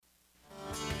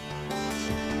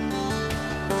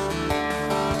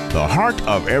The heart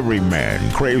of every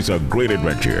man craves a great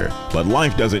adventure, but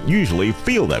life doesn't usually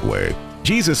feel that way.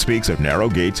 Jesus speaks of narrow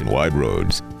gates and wide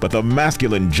roads, but the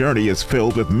masculine journey is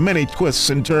filled with many twists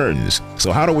and turns.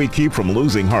 So how do we keep from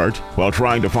losing heart while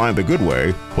trying to find the good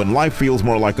way when life feels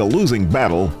more like a losing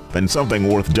battle than something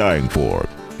worth dying for?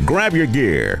 Grab your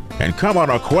gear and come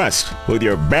on a quest with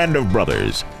your band of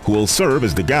brothers who will serve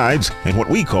as the guides in what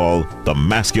we call the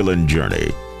masculine journey.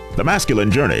 The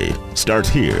masculine journey starts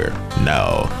here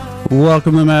now.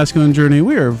 Welcome to the Masculine Journey.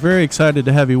 We are very excited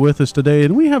to have you with us today,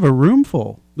 and we have a room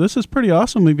full. This is pretty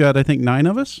awesome. We've got, I think, 9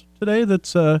 of us today.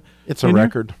 It's a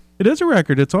record. It is a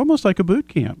record. It's almost like a boot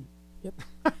camp. Yep.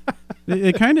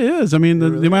 It kind of is. I mean,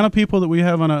 the amount of people that we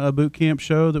have on a boot camp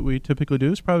show that we typically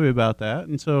do is probably about that.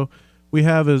 And so we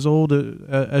have as old,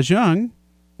 as young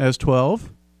as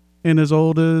 12 and as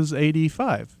old as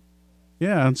 85.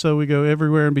 Yeah, and so we go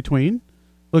everywhere in between.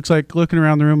 Looks like looking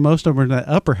around the room, most of them are in that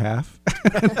upper half.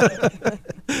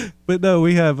 But no,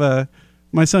 we have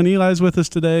my son Eli's with us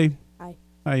today. Hi.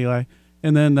 Hi, Eli.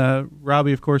 And then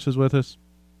Robbie, of course, is with us.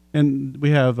 And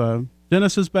we have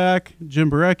Dennis is back, Jim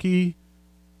Barecki,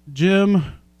 Jim,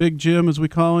 Big Jim as we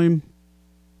call him,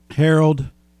 Harold,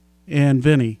 and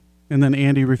Vinny. And then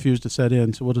Andy refused to set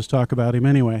in, so we'll just talk about him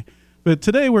anyway. But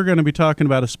today we're going to be talking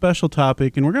about a special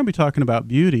topic, and we're going to be talking about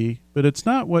beauty, but it's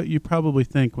not what you probably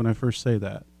think when I first say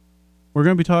that. We're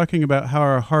going to be talking about how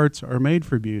our hearts are made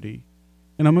for beauty.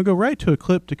 And I'm going to go right to a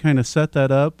clip to kind of set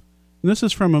that up. And this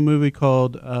is from a movie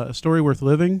called A Story Worth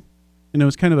Living. And it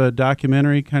was kind of a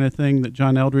documentary kind of thing that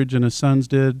John Eldridge and his sons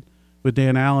did with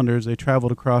Dan Allender as they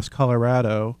traveled across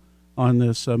Colorado on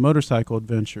this motorcycle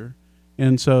adventure.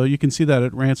 And so you can see that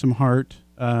at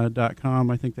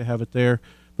ransomheart.com. I think they have it there.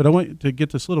 But I want to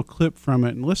get this little clip from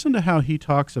it and listen to how he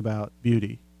talks about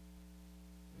beauty.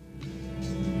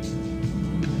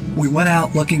 We went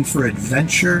out looking for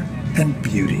adventure and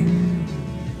beauty.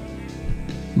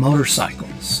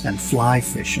 Motorcycles and fly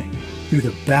fishing through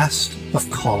the best of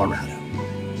Colorado.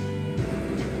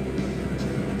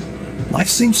 Life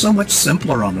seems so much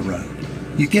simpler on the road.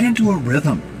 You get into a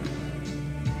rhythm.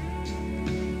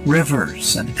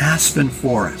 Rivers and aspen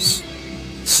forests,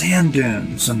 sand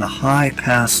dunes and the high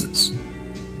passes.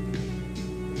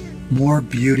 More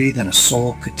beauty than a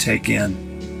soul could take in.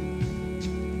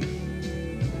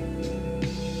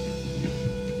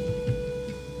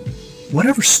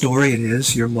 Whatever story it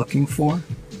is you're looking for,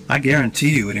 I guarantee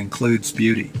you it includes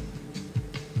beauty.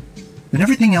 When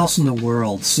everything else in the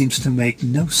world seems to make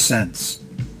no sense,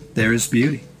 there is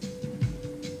beauty.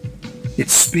 It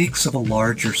speaks of a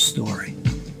larger story.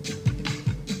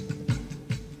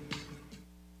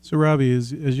 So, Robbie,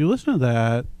 as you listen to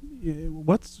that,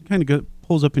 what's kind of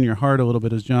pulls up in your heart a little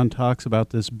bit as John talks about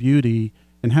this beauty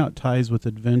and how it ties with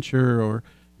adventure? Or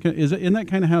isn't that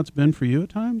kind of how it's been for you at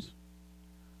times?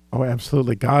 Oh,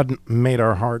 absolutely. God made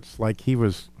our hearts like he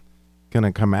was going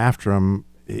to come after them.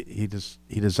 He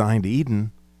designed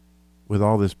Eden with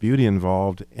all this beauty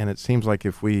involved, and it seems like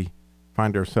if we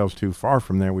find ourselves too far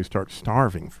from there, we start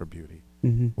starving for beauty,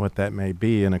 what that may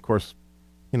be. And, of course,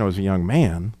 as a young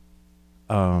man,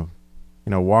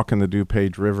 walking the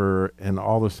DuPage River and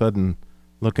all of a sudden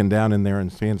looking down in there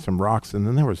and seeing some rocks, and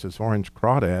then there was this orange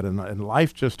crawdad, and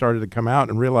life just started to come out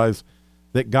and realize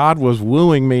that God was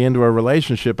wooing me into a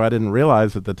relationship I didn't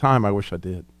realize at the time. I wish I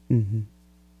did. Mm-hmm.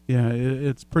 Yeah,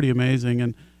 it's pretty amazing.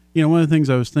 And, one of the things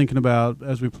I was thinking about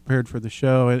as we prepared for the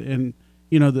show, and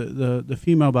the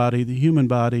female body, the human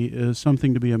body is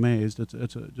something to be amazed. It's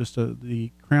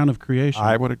the crown of creation.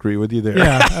 I would agree with you there.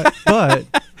 Yeah, but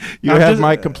you have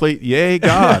my complete yay,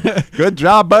 God. Good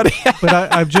job, buddy.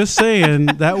 But I'm just saying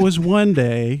that was one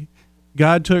day.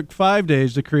 God took 5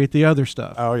 days to create the other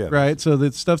stuff. Oh, yeah. Right? So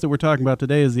the stuff that we're talking about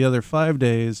today is the other 5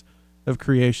 days of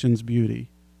creation's beauty.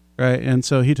 Right? And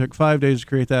so he took 5 days to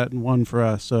create that and one for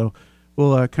us. So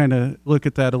we'll kind of look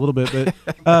at that a little bit. But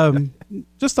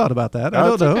just thought about that. I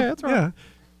don't know. Okay, that's right.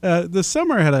 Yeah. This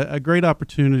summer I had a great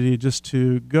opportunity just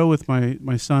to go with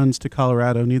my sons to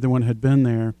Colorado. Neither one had been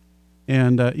there.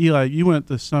 And Eli, you went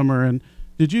this summer, and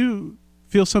did you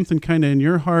feel something kind of in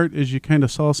your heart as you kind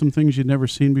of saw some things you'd never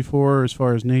seen before as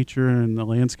far as nature and the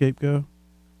landscape go?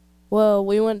 Well,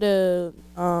 we went to,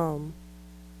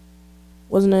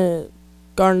 wasn't it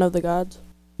Garden of the Gods?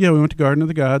 Yeah, we went to Garden of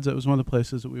the Gods. That was one of the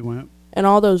places that we went. And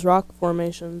all those rock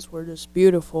formations were just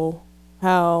beautiful.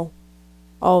 How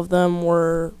all of them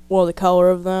were, the color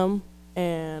of them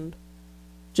and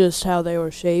just how they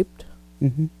were shaped.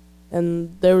 Mm-hmm.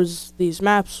 And there was these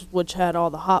maps which had all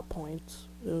the hot points.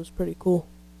 It was pretty cool.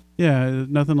 Yeah,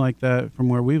 nothing like that from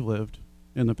where we've lived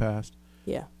in the past.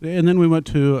 Yeah. And then we went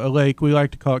to a lake we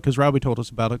like to call it, because Robbie told us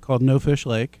about it, called No Fish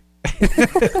Lake.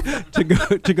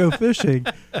 to go fishing.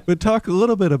 But talk a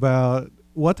little bit about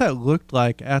what that looked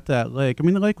like at that lake. I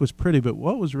mean, the lake was pretty, but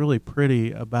what was really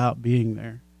pretty about being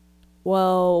there?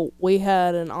 Well, we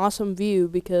had an awesome view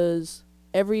because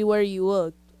everywhere you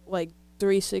looked, like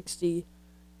 360,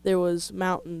 there was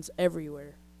mountains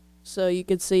everywhere. So you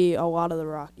could see a lot of the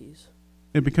Rockies.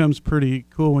 It becomes pretty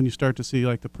cool when you start to see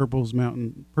like the Purple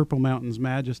Mountain's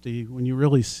majesty, when you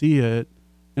really see it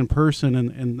in person,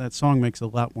 and that song makes a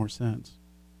lot more sense.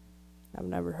 I've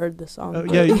never heard this song.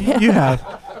 Yeah, you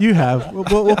have. You have.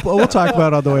 We'll talk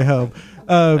about it on the way home.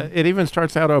 It even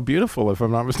starts out, "Oh, beautiful," if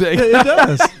I'm not mistaken. It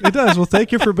does. It does. Well,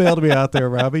 thank you for bailing me out there,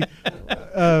 Robbie.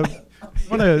 I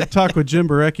want to talk with Jim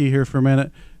Barecki here for a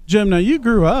minute. Jim, now you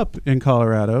grew up in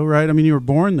Colorado, right? I mean, you were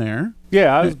born there.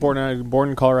 Yeah, I was born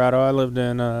in Colorado. I lived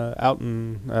out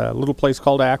in a little place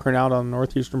called Akron out on the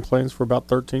northeastern plains for about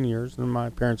 13 years, and my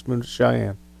parents moved to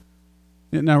Cheyenne.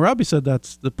 Now, Robbie said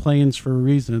that's the plains for a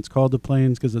reason. It's called the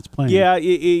plains because it's plains. Yeah,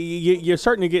 you're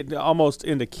starting to get almost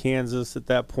into Kansas at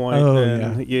that point. Oh,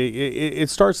 and yeah. It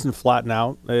starts to flatten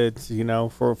out. It's,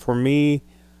 for me,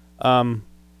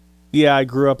 I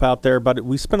grew up out there, but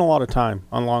we spent a lot of time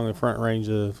along the Front Range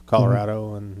of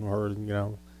Colorado or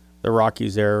the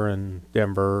Rockies there and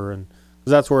Denver, and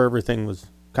 'cause that's where everything was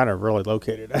kind of really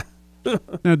located at.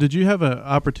 Now, did you have an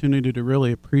opportunity to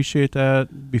really appreciate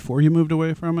that before you moved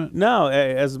away from it? No,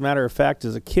 as a matter of fact,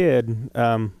 as a kid,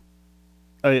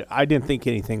 I didn't think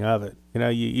anything of it.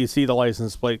 You see the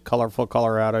license plate, "Colorful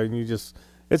Colorado," and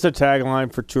it's a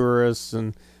tagline for tourists,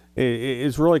 and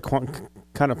it's really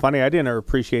kind of funny. I didn't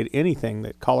appreciate anything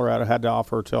that Colorado had to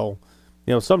offer till,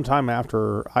 sometime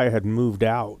after I had moved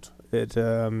out.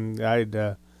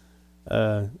 I'd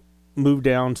moved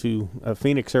down to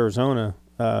Phoenix, Arizona,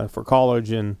 for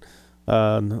college, and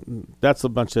that's a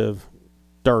bunch of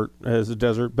dirt as a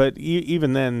desert. But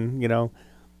even then,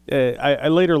 I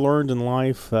later learned in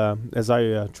life as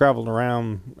I traveled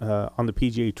around on the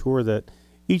PGA Tour that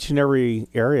each and every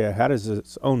area had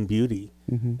its own beauty.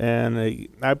 Mm-hmm. And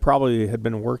I probably had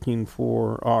been working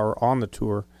on the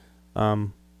tour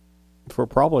for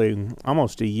probably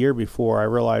almost a year before I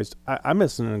realized I'm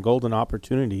missing a golden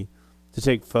opportunity to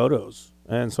take photos.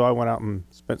 And so I went out and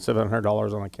spent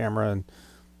 $700 on a camera, and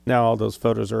now all those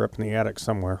photos are up in the attic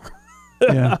somewhere.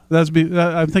 Yeah,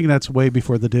 I'm thinking that's way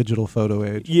before the digital photo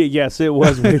age. Yeah, yes, it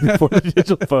was way before the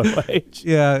digital photo age.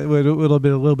 Yeah, it would have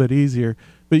been a little bit easier.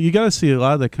 But you got to see a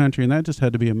lot of the country, and that just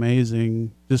had to be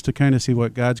amazing just to kind of see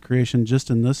what God's creation just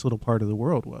in this little part of the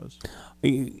world was.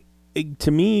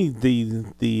 To me,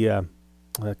 the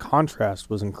contrast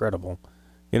was incredible.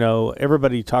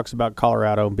 Everybody talks about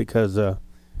Colorado because the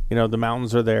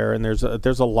mountains are there, and there's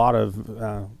a lot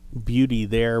of beauty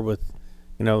there with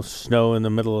snow in the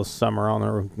middle of summer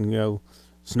on the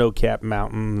snow-capped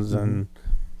mountains, and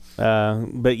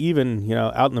but even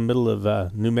out in the middle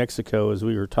of New Mexico, as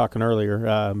we were talking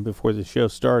earlier before the show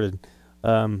started,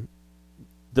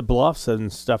 the bluffs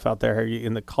and stuff out there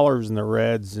in the colors and the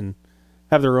reds and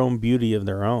have their own beauty of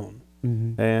their own.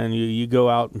 Mm-hmm. And you go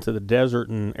out into the desert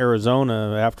in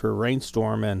Arizona after a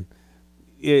rainstorm, and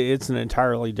it's an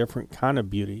entirely different kind of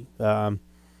beauty. And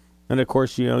of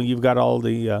course, you've got all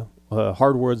the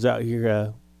hardwoods out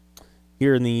here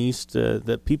in the east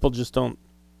that people just don't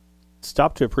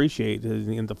stop to appreciate.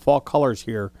 And the fall colors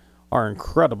here are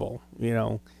incredible.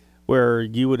 Where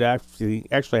you would actually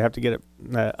have to get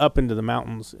up into the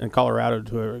mountains in Colorado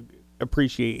to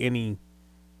appreciate any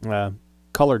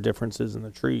color differences in the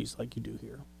trees like you do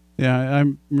here. Yeah, I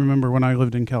remember when I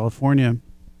lived in California,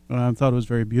 I thought it was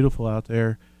very beautiful out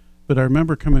there. But I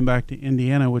remember coming back to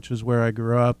Indiana, which is where I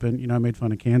grew up, and I made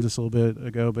fun of Kansas a little bit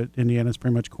ago, but Indiana's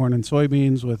pretty much corn and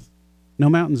soybeans with no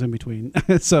mountains in between.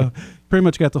 So pretty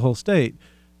much got the whole state.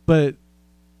 But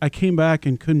I came back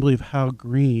and couldn't believe how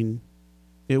green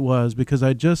it was, because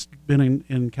I'd just been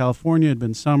in California. It'd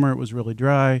been summer. It was really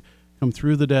dry. Come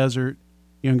through the desert,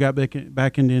 and got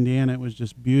back into Indiana. It was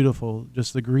just beautiful,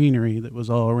 just the greenery that was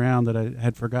all around that I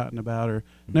had forgotten about or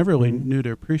never really knew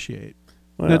to appreciate.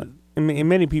 Well, and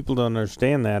many people don't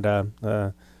understand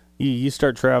that. You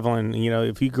start traveling,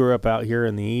 if you grew up out here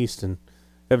in the east and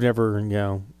have never,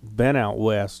 been out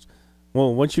west,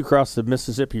 well, once you cross the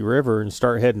Mississippi River and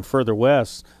start heading further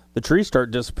west, the trees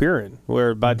start disappearing,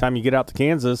 where by the time you get out to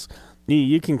Kansas,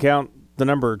 you can count the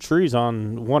number of trees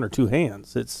on one or two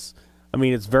hands. It's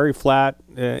very flat,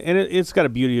 and it's got a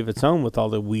beauty of its own with all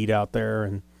the weed out there,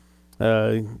 and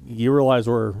you realize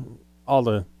where all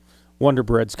the Wonder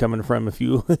Bread's coming from, if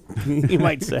you you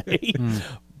might say.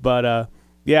 But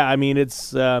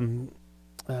it's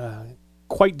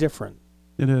quite different.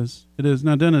 It is.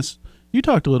 Now, Dennis, you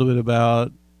talked a little bit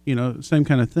about same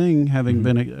kind of thing, having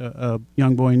been a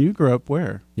young boy, and you grew up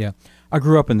where? Yeah. I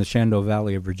grew up in the Shenandoah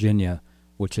Valley of Virginia,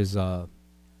 which is an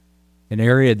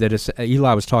area that is,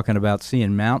 Eli was talking about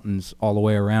seeing mountains all the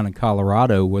way around in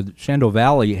Colorado, where the Shenandoah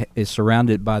Valley is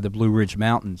surrounded by the Blue Ridge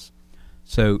Mountains.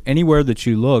 So anywhere that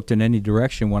you looked in any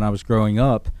direction when I was growing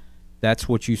up, that's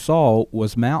what you saw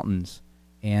was mountains.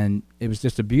 And it was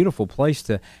just a beautiful place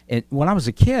to, and when I was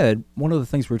a kid, one of the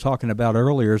things we were talking about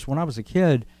earlier is when I was a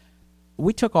kid,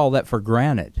 we took all that for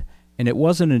granted. And it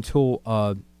wasn't until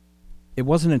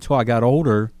I got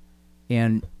older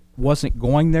and wasn't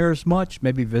going there as much,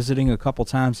 maybe visiting a couple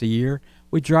times a year,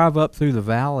 we drive up through the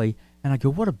valley, and I go,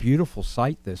 what a beautiful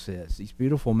sight this is. These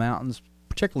beautiful mountains,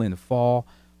 particularly in the fall,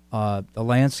 the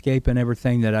landscape and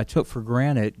everything that I took for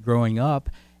granted growing up,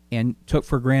 and took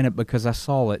for granted because I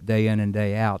saw it day in and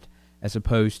day out, as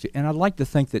opposed to, and I'd like to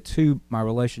think that too, my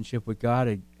relationship with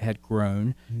God had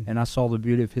grown, and I saw the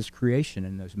beauty of His creation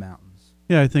in those mountains.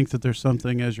 Yeah, I think that there's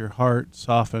something as your heart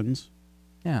softens.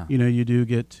 Yeah. You do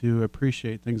get to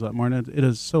appreciate things a lot more, and it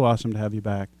is so awesome to have you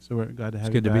back. So we're glad to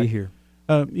have you back. It's good to be here.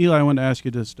 Eli, I wanted to ask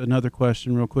you just another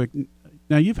question real quick.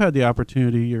 Now, you've had the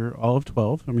opportunity, you're all of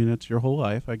 12. I mean, it's your whole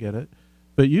life, I get it.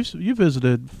 But you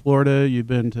visited Florida, you've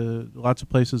been to lots of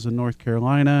places in North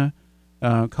Carolina,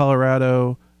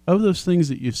 Colorado. Of those things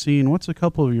that you've seen, what's a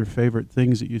couple of your favorite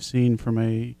things that you've seen from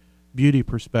a beauty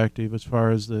perspective as far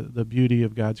as the beauty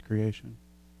of God's creation?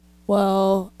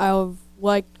 Well, I've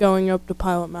liked going up to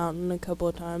Pilot Mountain a couple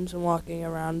of times and walking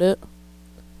around it.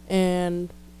 And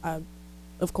I,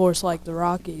 of course, like the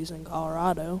Rockies in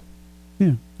Colorado.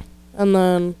 Yeah. And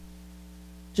then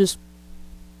just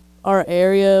our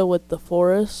area with the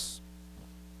forests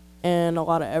and a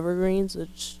lot of evergreens,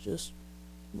 it's just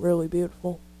really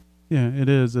beautiful. Yeah, it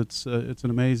is. It's an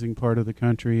amazing part of the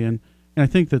country, and I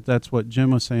think that's what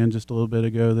Jim was saying just a little bit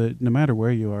ago, that no matter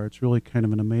where you are, it's really kind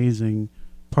of an amazing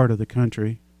part of the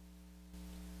country.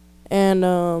 And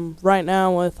right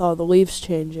now, with all the leaves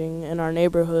changing in our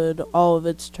neighborhood, all of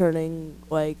it's turning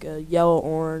like a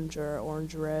yellow-orange or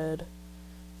orange-red,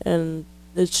 and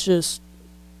it's just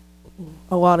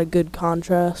a lot of good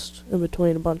contrast in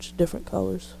between a bunch of different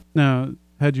colors. Now,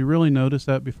 had you really noticed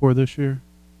that before this year?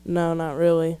 No, not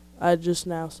really. I just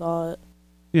now saw it.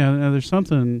 Yeah, now there's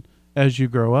something, as you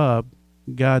grow up,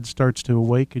 God starts to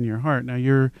awaken your heart. Now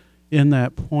you're in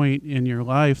that point in your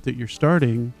life that you're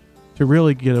starting to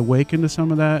really get awakened to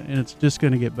some of that, and it's just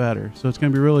going to get better. So it's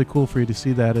going to be really cool for you to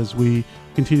see that as we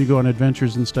continue to go on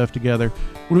adventures and stuff together.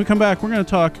 When we come back, we're going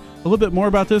to talk a little bit more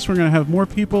about this. We're going to have more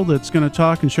people that's going to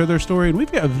talk and share their story, and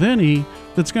we've got Vinny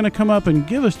that's going to come up and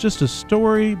give us just a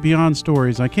story beyond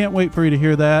stories. I can't wait for you to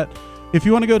hear that. If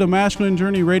you want to go to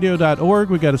masculinejourneyradio.org,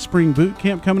 we've got a spring boot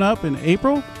camp coming up in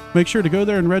April. Make sure to go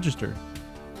there and register.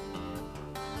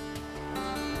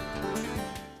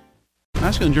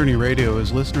 Masculine Journey Radio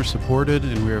is listener supported,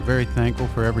 and we are very thankful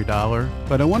for every dollar.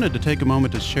 But I wanted to take a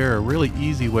moment to share a really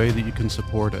easy way that you can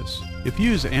support us. If you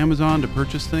use Amazon to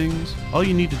purchase things, all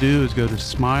you need to do is go to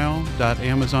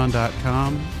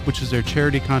smile.amazon.com, which is their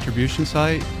charity contribution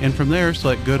site, and from there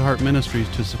select Good Heart Ministries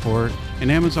to support,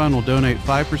 and Amazon will donate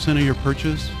 5% of your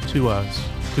purchase to us.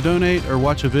 To donate or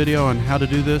watch a video on how to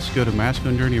do this, go to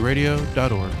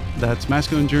masculinejourneyradio.org. That's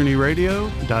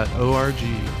masculinejourneyradio.org.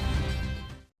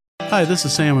 Hi, this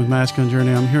is Sam with Masculine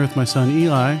Journey. I'm here with my son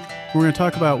Eli. We're going to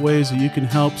talk about ways that you can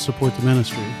help support the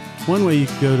ministry. One way, you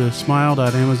can go to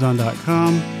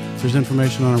smile.amazon.com. There's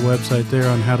information on our website there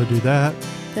on how to do that.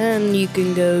 Then you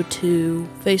can go to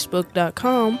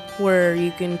facebook.com, where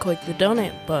you can click the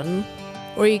donate button,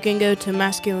 or you can go to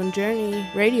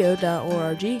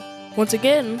masculinejourneyradio.org. Once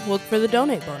again, look for the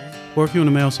donate button. Or if you want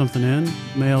to mail something in,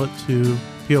 mail it to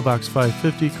P.O. Box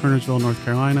 550, Kernersville, North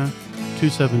Carolina,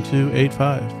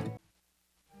 27285.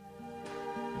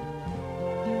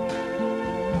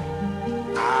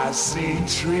 I see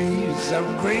trees of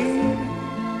green,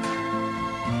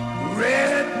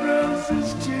 red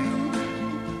roses too.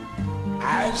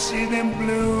 I see them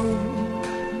bloom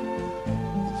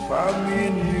for me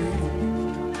and you.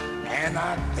 And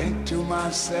I think to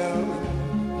myself,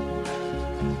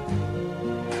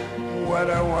 what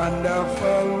a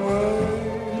wonderful world.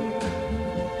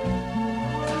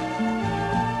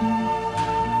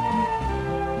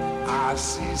 I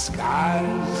see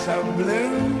skies of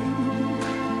blue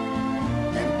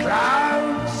and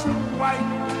clouds of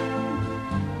white,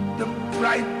 the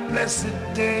bright blessed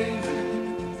day,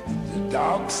 the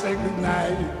dark sacred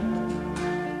night.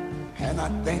 And I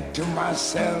think to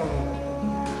myself,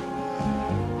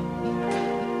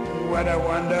 what a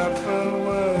wonderful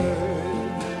world.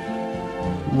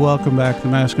 Welcome back to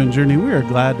Masculine Journey. We are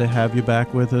glad to have you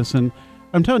back with us. And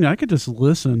I'm telling you, I could just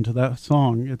listen to that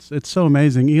song. It's so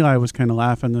amazing. Eli was kind of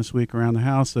laughing this week around the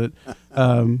house that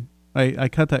I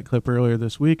cut that clip earlier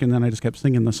this week, and then I just kept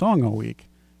singing the song all week.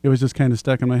 It was just kind of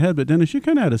stuck in my head. But Dennis, you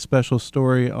kind of had a special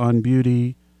story on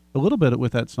beauty a little bit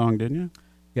with that song, didn't you?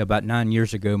 Yeah, about 9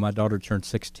 years ago, my daughter turned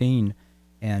 16,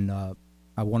 and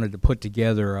I wanted to put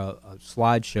together a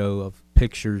slideshow of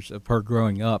pictures of her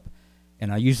growing up,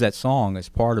 and I used that song as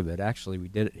part of it. Actually, we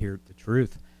did it here at The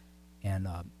Truth, and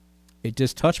it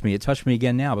just touched me. It touched me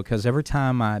again now because every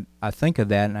time I think of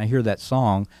that and I hear that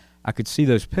song, I could see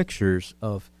those pictures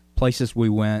of places we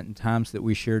went and times that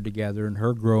we shared together and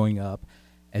her growing up.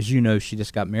 As you know, she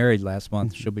just got married last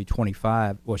month. She'll be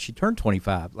 25. Well, she turned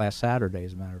 25 last Saturday,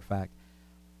 as a matter of fact.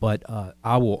 But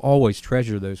I will always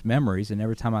treasure those memories, and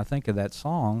every time I think of that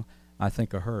song, I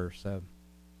think of her. So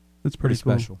that's pretty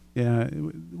cool. Special. Yeah,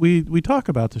 we talk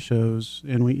about the shows,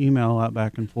 and we email a lot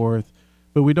back and forth,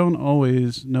 but we don't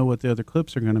always know what the other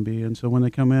clips are going to be. And so when they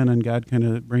come in and God kind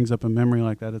of brings up a memory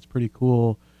like that, it's pretty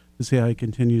cool to see how he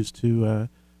continues to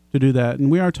do that.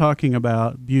 And we are talking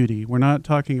about beauty. We're not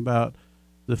talking about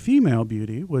the female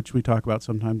beauty, which we talk about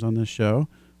sometimes on this show.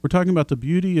 We're talking about the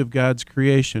beauty of God's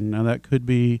creation. Now, that could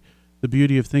be the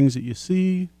beauty of things that you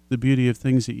see, the beauty of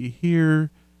things that you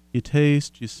hear, you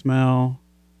taste, you smell.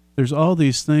 There's all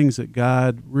these things that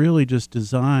God really just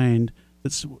designed.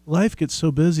 Life gets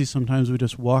so busy sometimes we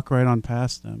just walk right on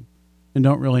past them and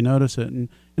don't really notice it. And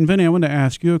Vinny, I want to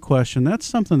ask you a question. That's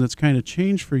something that's kind of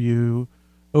changed for you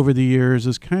over the years,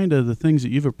 is kind of the things that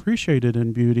you've appreciated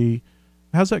in beauty.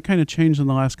 How's that kind of changed in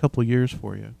the last couple of years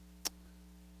for you?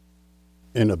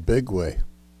 In a big way.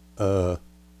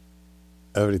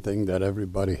 Everything that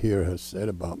everybody here has said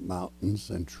about mountains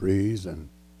and trees and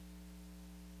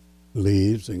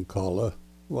leaves and color,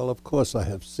 well, of course I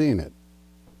have seen it.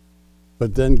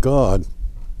 But then God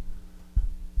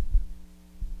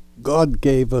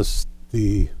gave us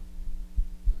the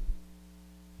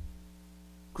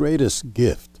greatest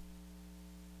gift,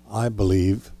 I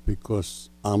believe, because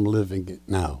I'm living it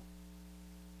now,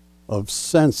 of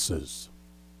senses.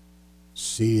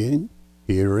 Seeing,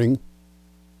 hearing,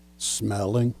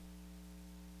 smelling.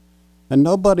 And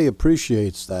nobody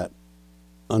appreciates that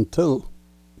until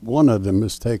one of them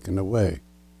is taken away.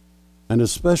 And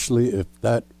especially if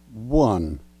that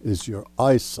one is your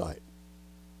eyesight.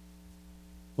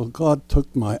 Well, God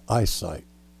took my eyesight.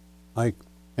 I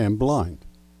am blind.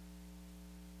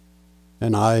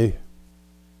 And I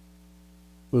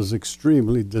was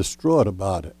extremely distraught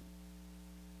about it.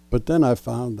 But then I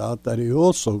found out that he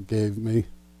also gave me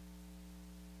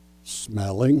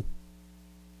smelling,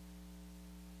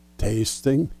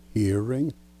 tasting,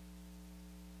 hearing.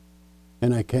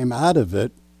 And I came out of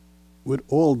it with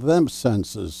all them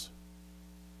senses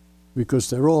because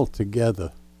they're all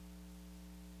together.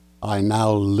 I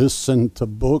now listen to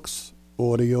books,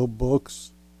 audio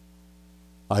books.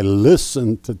 I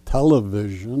listen to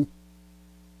television.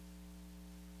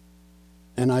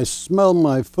 And I smell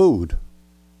my food,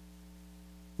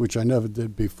 which I never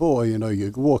did before. You know,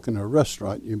 you walk in a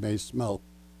restaurant, you may smell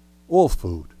all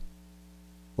food.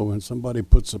 But when somebody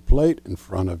puts a plate in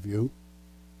front of you,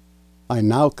 I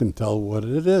now can tell what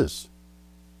it is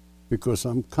because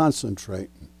I'm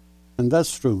concentrating. And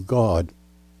that's through God.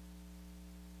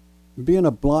 Being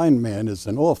a blind man is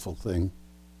an awful thing.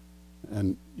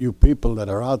 And you people that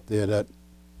are out there that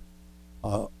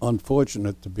are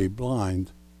unfortunate to be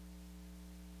blind,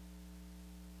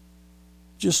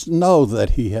 just know that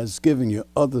he has given you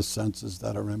other senses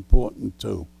that are important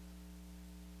too.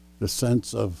 The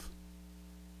sense of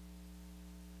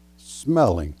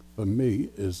smelling, for me,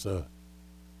 is a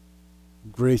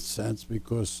great sense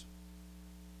because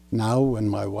now when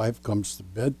my wife comes to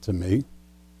bed to me,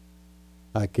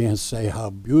 I can't say how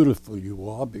beautiful you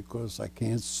are because I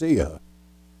can't see her.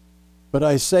 But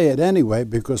I say it anyway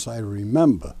because I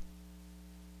remember.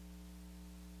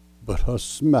 But her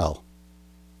smell,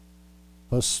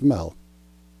 her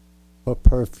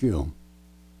perfume,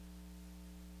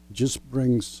 just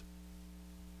brings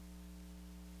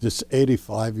this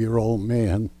 85-year-old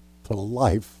man to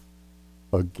life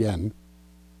again.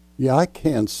 Yeah, I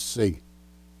can't see.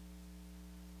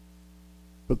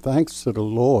 But thanks to the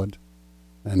Lord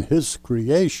and his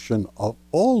creation of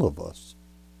all of us,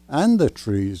 and the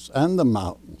trees and the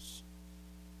mountains,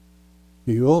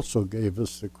 he also gave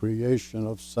us the creation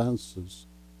of senses.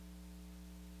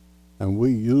 And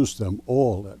we use them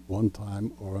all at one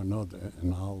time or another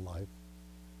in our life.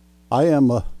 I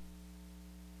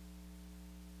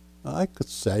could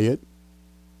say it,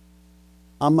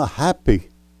 I'm a happy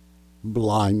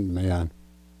blind man,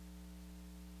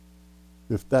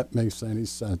 if that makes any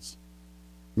sense.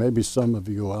 Maybe some of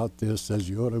you out there says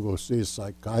you ought to go see a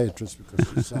psychiatrist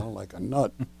because you sound like a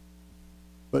nut.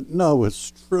 But no,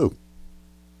 it's true.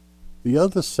 The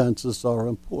other senses are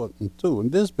important too.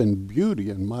 And there's been beauty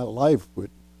in my life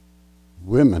with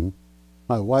women.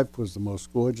 My wife was the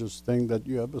most gorgeous thing that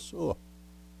you ever saw.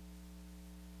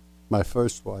 My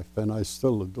first wife, and I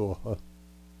still adore her.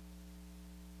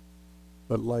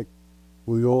 But like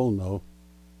we all know,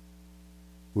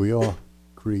 we are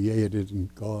created in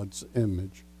God's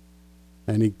image.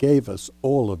 And He gave us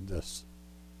all of this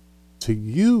to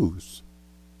use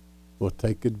or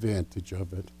take advantage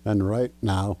of it. And right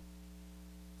now,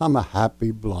 I'm a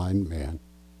happy blind man.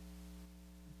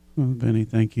 Well, Benny,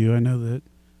 thank you. I know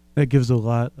that gives a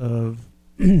lot of,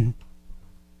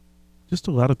 just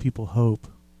a lot of people hope,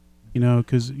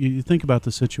 because you think about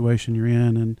the situation you're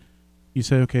in and you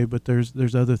say, okay, but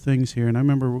there's other things here. And I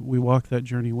remember we walked that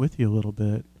journey with you a little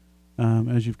bit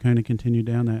as you've kind of continued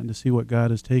down that, and to see what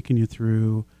God has taken you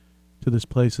through to this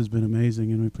place has been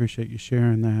amazing, and we appreciate you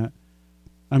sharing that.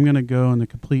 I'm going to go in the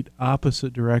complete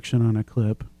opposite direction on a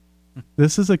clip.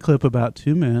 This is a clip about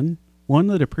two men, one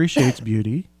that appreciates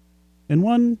beauty and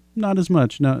one not as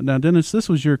much. Now, Dennis, this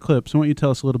was your clip, so why don't you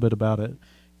tell us a little bit about it?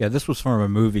 Yeah, this was from a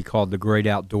movie called The Great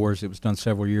Outdoors. It was done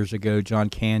several years ago. John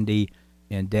Candy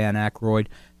and Dan Aykroyd.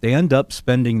 They end up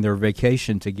spending their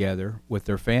vacation together with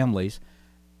their families.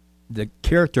 The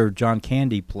character John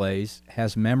Candy plays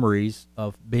has memories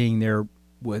of being there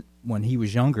when he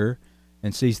was younger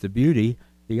and sees the beauty.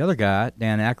 The other guy,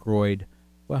 Dan Aykroyd,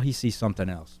 well, he sees something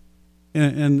else.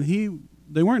 And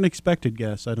they weren't expected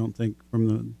guests, I don't think,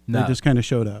 they just kind of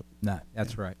showed up. No,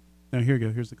 that's right. Now, here you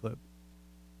go. Here's the clip.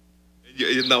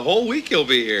 The whole week you'll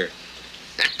be here.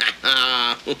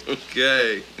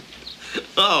 Okay.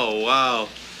 Oh, wow.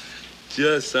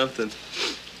 Just something.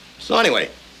 So anyway,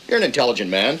 you're an intelligent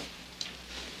man.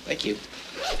 Thank you.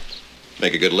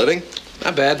 Make a good living.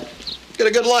 Not bad. Get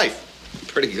a good life.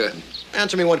 Pretty good.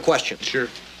 Answer me one question. Sure.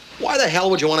 Why the hell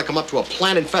would you want to come up to a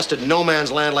plant-infested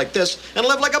no-man's land like this and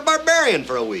live like a barbarian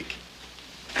for a week?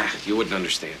 You wouldn't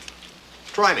understand.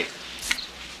 Try me.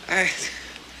 I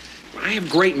have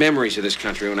great memories of this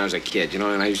country when I was a kid, and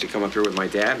I used to come up here with my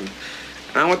dad, and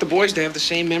I want the boys to have the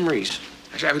same memories.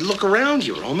 I would look around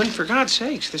you, Roman, for God's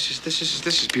sakes. This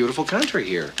is beautiful country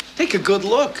here. Take a good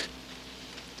look.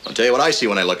 I'll tell you what I see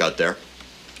when I look out there,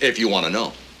 if you want to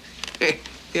know.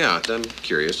 Yeah, I'm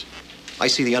curious. I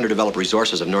see the underdeveloped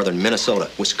resources of northern Minnesota,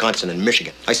 Wisconsin, and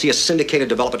Michigan. I see a syndicated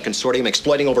development consortium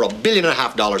exploiting over $1.5 billion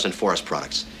in forest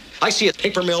products. I see a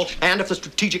paper mill, and if the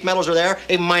strategic metals are there,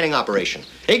 a mining operation.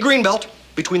 A greenbelt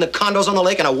between the condos on the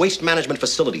lake and a waste management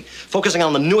facility, focusing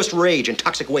on the newest rage in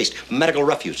toxic waste, medical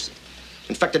refuse.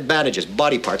 Infected bandages,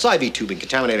 body parts, IV tubing,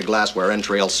 contaminated glassware,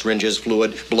 entrails, syringes,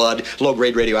 fluid, blood,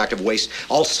 low-grade radioactive waste,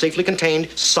 all safely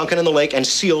contained, sunken in the lake, and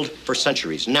sealed for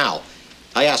centuries. Now,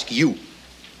 I ask you,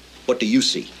 what do you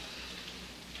see?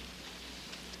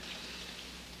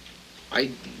 I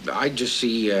just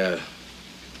see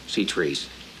trees.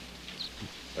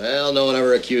 Well, no one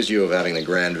ever accused you of having the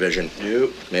grand vision.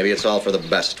 Nope. Maybe it's all for the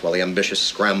best, while the ambitious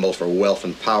scramble for wealth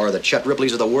and power, the Chet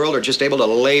Ripleys of the world are just able to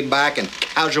lay back and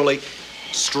casually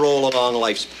stroll along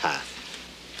life's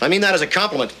path. I mean that as a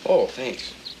compliment. Oh,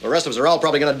 thanks. The rest of us are all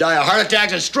probably going to die of heart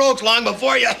attacks and strokes long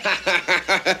before you.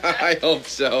 I hope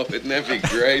so. Wouldn't that be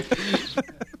great?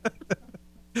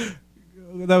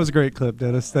 That was a great clip,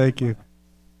 Dennis. Thank you.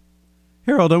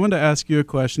 Harold, I wanted to ask you a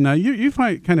question. Now, you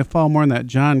might kind of fall more in that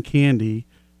John Candy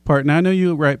part. Now, I know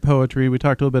you write poetry. We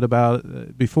talked a little bit about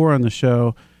it before on the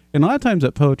show. And a lot of times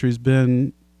that poetry's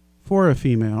been for a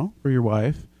female, for your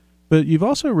wife. But you've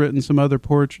also written some other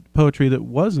poetry that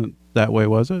wasn't that way,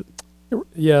 was it?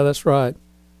 Yeah, that's right.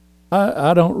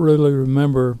 I don't really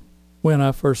remember when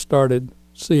I first started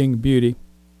seeing beauty.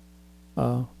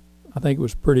 I think it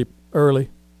was pretty early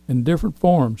in different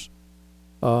forms.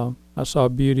 I saw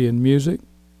beauty in music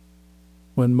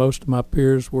when most of my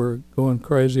peers were going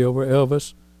crazy over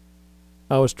Elvis.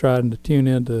 I was trying to tune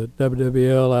into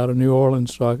WWL out of New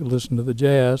Orleans so I could listen to the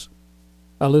jazz.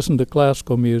 I listened to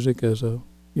classical music as a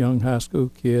young high school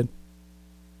kid,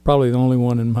 probably the only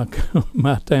one in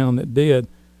my town that did.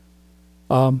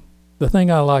 The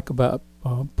thing I like about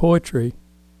poetry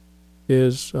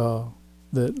is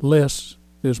that less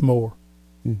is more.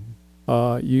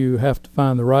 Mm-hmm. You have to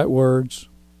find the right words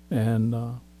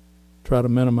and try to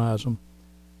minimize them.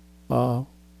 I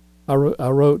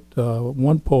wrote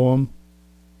one poem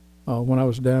when I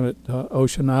was down at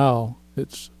Ocean Isle.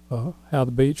 It's How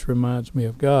the Beach Reminds Me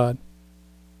of God,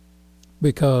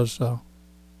 because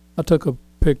I took a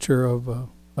picture of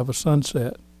a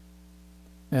sunset,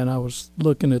 and I was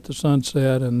looking at the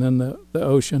sunset and then the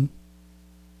ocean,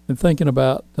 And thinking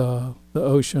about the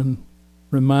ocean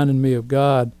reminding me of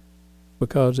God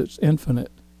because it's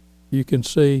infinite. You can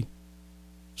see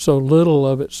so little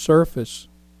of its surface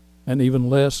and even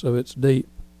less of its deep.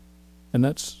 And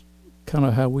that's kind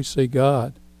of how we see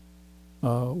God.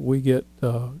 We get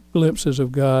glimpses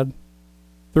of God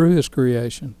through his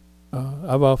creation.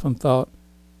 I've often thought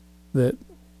that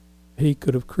he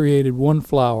could have created one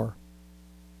flower.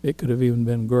 It could have even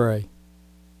been gray.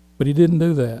 But he didn't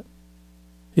do that.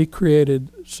 He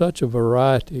created such a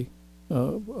variety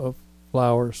of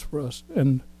flowers for us,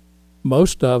 and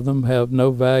most of them have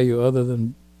no value other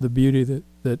than the beauty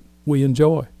that we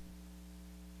enjoy.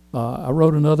 I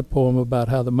wrote another poem about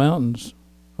how the mountains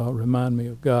remind me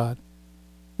of God.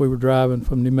 We were driving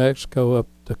from New Mexico up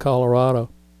to Colorado,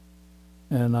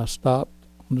 and I stopped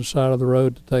on the side of the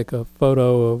road to take a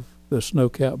photo of the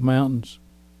snow-capped mountains,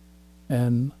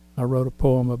 and I wrote a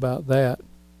poem about that.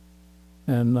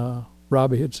 And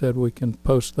Robbie had said we can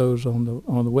post those on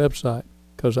the website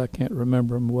because I can't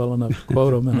remember them well enough to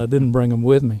quote them, and I didn't bring them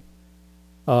with me.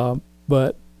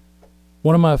 But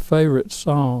one of my favorite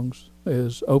songs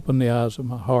is "Open the Eyes of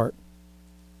My Heart."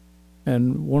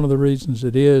 And one of the reasons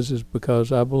it is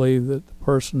because I believe that the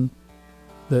person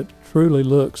that truly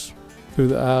looks through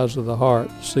the eyes of the heart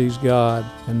sees God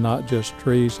and not just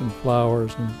trees and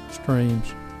flowers and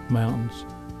streams, mountains.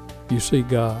 You see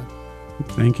God.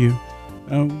 Thank you.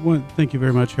 Thank you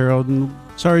very much, Harold. And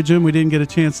sorry, Jim, we didn't get a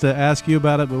chance to ask you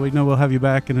about it, but we know we'll have you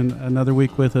back in another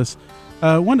week with us.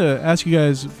 I wanted to ask you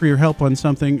guys for your help on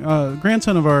something.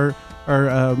 Grandson of our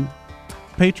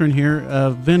patron here,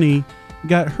 Vinny,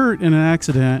 got hurt in an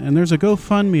accident, and there's a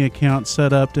GoFundMe account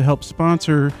set up to help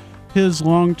sponsor his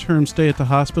long-term stay at the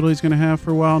hospital he's going to have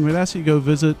for a while. And we'd ask you to go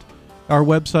visit our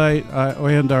website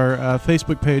and our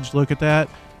Facebook page, look at that,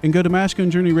 and go to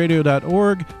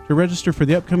masculinejourneyradio.org to register for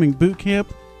the upcoming boot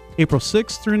camp, April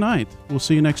 6th through 9th. We'll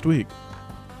see you next week.